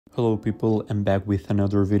Hello people, I'm back with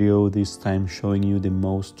another video, this time showing you the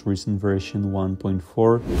most recent version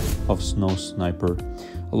 1.4 of SnowSniper.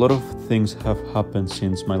 A lot of things have happened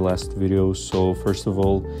since my last video, so first of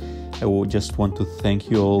all, I just want to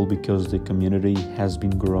thank you all because the community has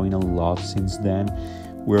been growing a lot since then.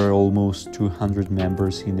 We're almost 200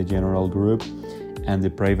 members in the general group, and the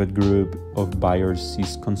private group of buyers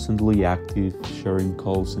is constantly active, sharing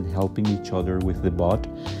calls and helping each other with the bot.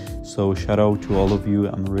 So shout out to all of you,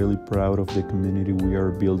 I'm really proud of the community we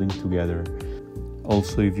are building together.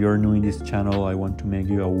 Also, if you're new in this channel, I want to make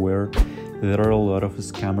you aware there are a lot of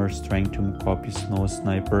scammers trying to copy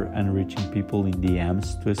SnowSniper and reaching people in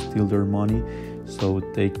DMs to steal their money, so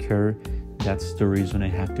take care. That's the reason I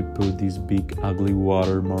had to put this big ugly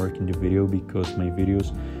watermark in the video, because my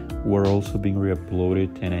videos were also being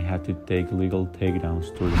re-uploaded and I had to take legal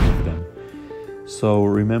takedowns to remove them. So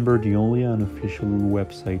remember, the only unofficial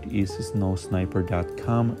website is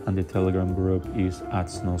snowsniper.com and the Telegram group is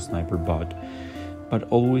 @SnowSniper Bot. But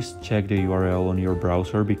always check the URL on your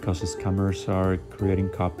browser because scammers are creating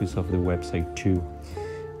copies of the website too.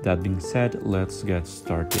 That being said, let's get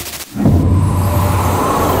started.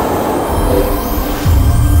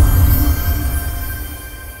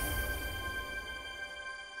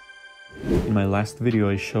 In my last video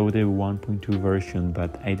I showed a 1.2 version,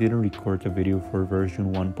 but I didn't record a video for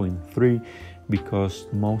version 1.3 because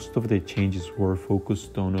most of the changes were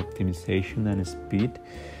focused on optimization and speed,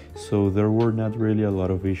 so there were not really a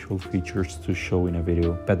lot of visual features to show in a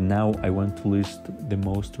video. But now I want to list the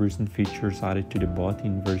most recent features added to the bot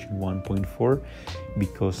in version 1.4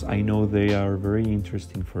 because I know they are very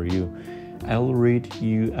interesting for you. I'll read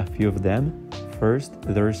you a few of them. First,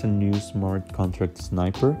 there's a new smart contract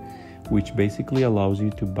sniper, which basically allows you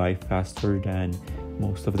to buy faster than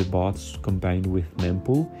most of the bots combined with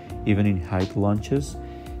Mempool, even in hype launches.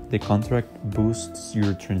 The contract boosts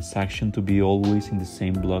your transaction to be always in the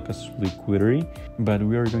same block as liquidity, but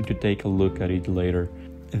we are going to take a look at it later.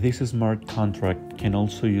 This smart contract can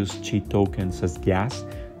also use cheat tokens as gas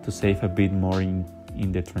to save a bit more in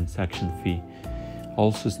the transaction fee.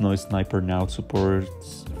 Also, SnowSniper now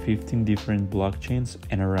supports 15 different blockchains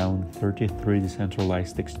and around 33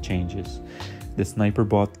 decentralized exchanges. The sniper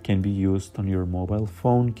bot can be used on your mobile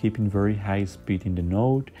phone, keeping very high speed in the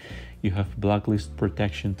node. You have blacklist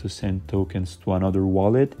protection to send tokens to another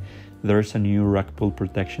wallet. There's a new rug pull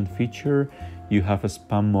protection feature. You have a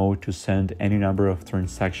spam mode to send any number of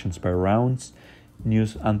transactions by rounds.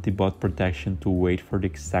 Use anti-bot protection to wait for the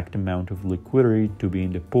exact amount of liquidity to be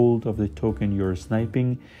in the pool of the token you're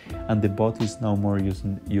sniping, and the bot is now more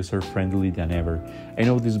user-friendly than ever. I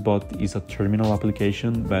know this bot is a terminal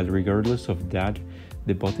application, but regardless of that,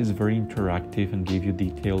 the bot is very interactive and gives you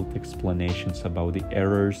detailed explanations about the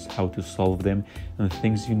errors, how to solve them, and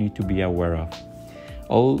things you need to be aware of.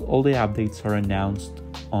 All the updates are announced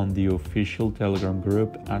on the official Telegram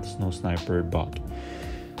group @SnowSniper Bot.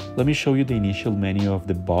 Let me show you the initial menu of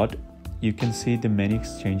the bot. You can see the many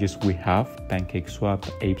exchanges we have: PancakeSwap,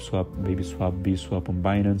 ApeSwap, BabySwap, BiSwap on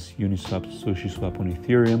Binance, UniSwap, SushiSwap on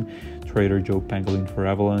Ethereum, TraderJoe, Pangolin for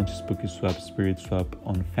Avalanche, SpookySwap, SpiritSwap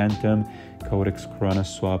on Fantom, Codex,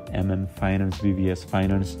 CronaSwap, Finance, VVS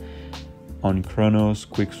Finance on Cronos,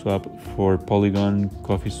 QuickSwap for Polygon,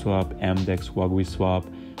 KoffeeSwap, QuickSwap,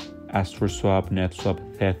 AstroSwap, NetSwap,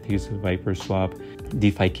 Metis, ViperSwap,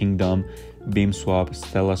 DeFi Kingdom, BeamSwap,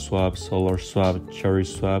 StellaSwap, SolarSwap,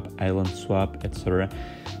 CherrySwap, IslandSwap, etc.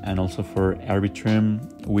 And also for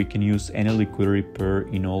Arbitrum, we can use any liquidity pair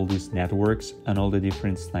in all these networks, and all the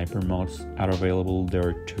different sniper modes are available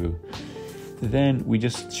there too. Then we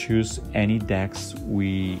just choose any DEX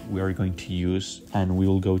we are going to use, and we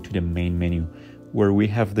will go to the main menu, where we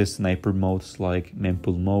have the sniper modes like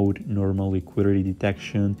Mempool mode, normal liquidity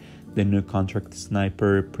detection, the new contract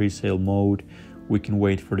sniper, pre-sale mode. We can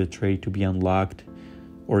wait for the trade to be unlocked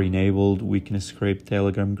or enabled. We can scrape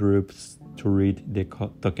Telegram groups to read the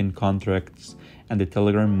token contracts, and the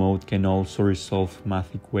Telegram mode can also resolve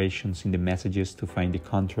math equations in the messages to find the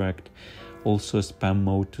contract. Also spam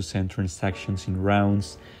mode to send transactions in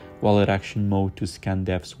rounds, wallet action mode to scan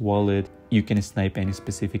dev's wallet. You can snipe any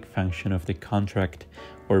specific function of the contract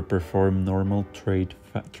or perform normal trade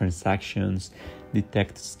transactions,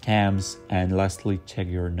 detect scams, and lastly check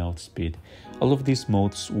your node speed. All of these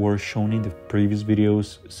modes were shown in the previous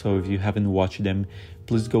videos, so if you haven't watched them,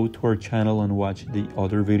 please go to our channel and watch the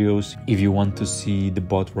other videos if you want to see the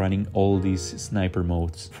bot running all these sniper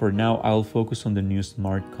modes. For now, I'll focus on the new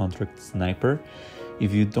smart contract sniper.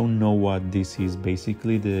 If you don't know what this is,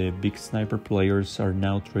 basically the big sniper players are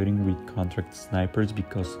now trading with contract snipers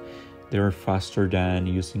because they are faster than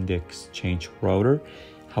using the exchange router.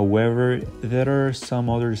 However, there are some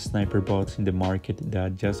other sniper bots in the market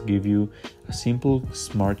that just give you a simple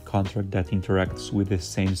smart contract that interacts with the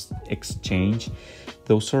same exchange.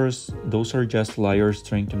 Those are just liars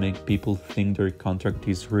trying to make people think their contract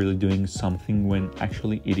is really doing something when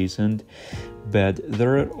actually it isn't. But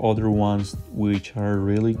there are other ones which are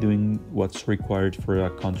really doing what's required for a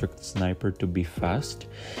contract sniper to be fast.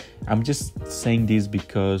 I'm just saying this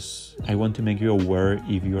because I want to make you aware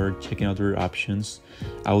if you are checking other options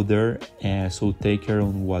out there, so take care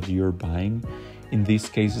on what you're buying. In this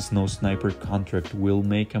case, SnowSniper contract will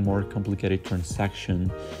make a more complicated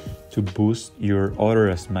transaction to boost your order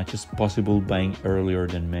as much as possible, buying earlier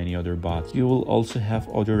than many other bots. You will also have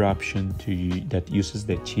other option that uses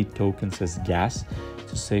the cheat tokens as gas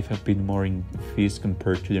to save a bit more in fees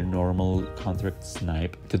compared to the normal contract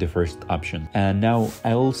snipe to the first option. And now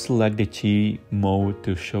I will select the cheat mode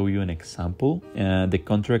to show you an example. The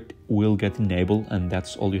contract will get enabled, and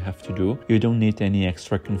that's all you have to do. You don't need any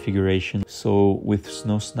extra configuration. So with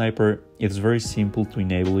SnowSniper, it's very simple to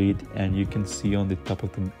enable it, and you can see on the top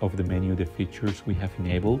of the menu the features we have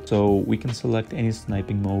enabled. So we can select any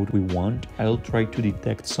sniping mode we want. I'll try to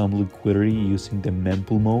detect some liquidity using the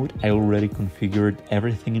Mempool mode. I already configured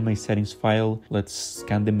everything in my settings file. Let's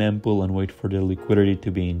scan the Mempool and wait for the liquidity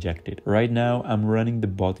to be injected. Right now I'm running the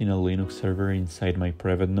bot in a Linux server inside my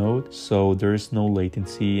private node, so there is no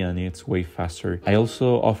latency and it's way faster. I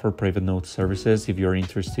also offer private node services. If you're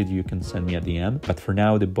interested, you can send me a DM. But for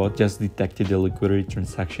now, the bot just detected the liquidity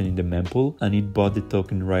transaction in the mempool and it bought the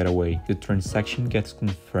token right away. The transaction gets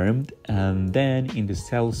confirmed, and then in the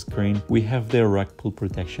sell screen, we have the rug pull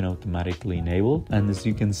protection automatically enabled. And as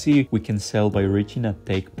you can see, we can sell by reaching a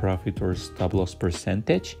take profit or stop loss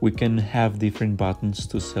percentage. We can have different buttons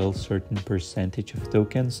to sell certain percentage of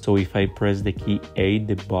tokens. So if I press the key A,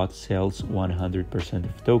 the bot sells 100%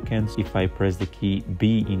 of tokens. If I press the key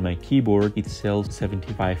B in my keyboard, it sells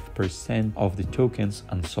 75% of the tokens,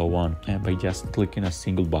 and so on, by just clicking a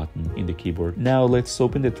single button in the keyboard. Now let's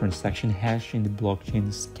open the transaction hash in the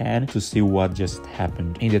blockchain scan to see what just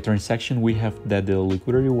happened. In the transaction, we have that the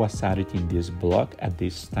liquidity was added in this block at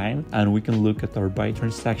this time, and we can look at our buy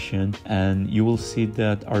transaction, and you will see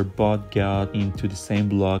that our bot got into the same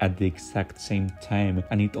block at the exact same time,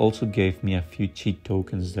 and it also gave me a few cheat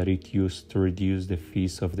tokens that it used to reduce the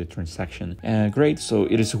fees of the transaction. Great, so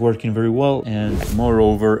it is working very well. And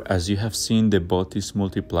moreover, as you have seen, the bot is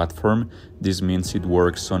multi-platform. This means it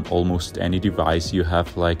works on almost any device you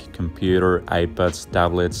have, like computer, iPads,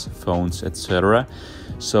 tablets, phones, etc.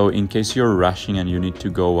 So in case you're rushing and you need to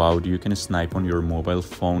go out, you can snipe on your mobile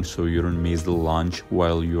phone so you don't miss the launch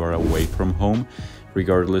while you are away from home,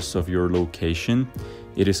 regardless of your location.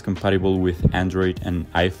 It is compatible with Android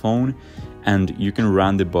and iPhone, and you can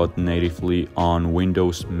run the bot natively on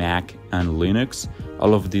Windows, Mac, and Linux.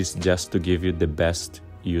 All of this just to give you the best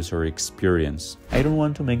user experience. I don't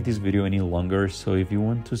want to make this video any longer, so if you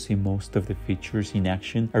want to see most of the features in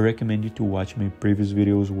action, I recommend you to watch my previous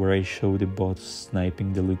videos where I show the bot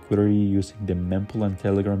sniping the liquidity using the Mempool and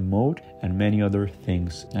Telegram mode and many other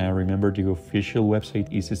things. Remember, the official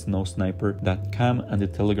website is snowsniper.com and the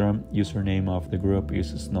Telegram username of the group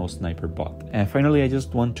is SnowSniper Bot. And finally, I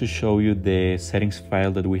just want to show you the settings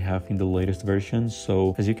file that we have in the latest version.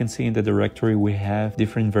 So as you can see in the directory, we have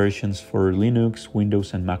different versions for Linux,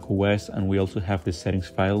 Windows, and Mac OS, and we also have the settings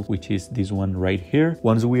file, which is this one right here.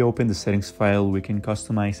 Once we open the settings file, we can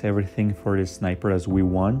customize everything for the sniper as we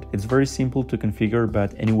want. It's very simple to configure,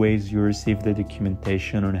 but anyways, you receive the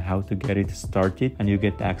documentation on how to get it started, and you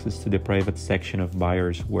get access to the private section of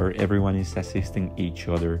buyers where everyone is assisting each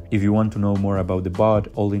other. If you want to know more about the bot,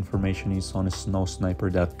 all the information is on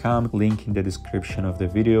snowsniper.com, link in the description of the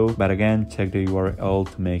video. But again, check the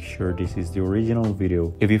URL to make sure this is the original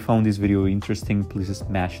video. If you found this video interesting, please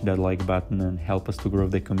smash that like button and help us to grow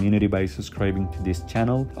the community by subscribing to this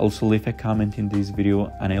channel. Also leave a comment in this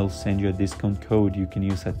video and I'll send you a discount code you can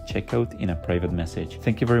use at checkout in a private message.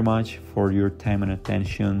 Thank you very much for your time and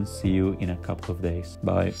attention. See you in a couple of days.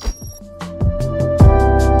 Bye.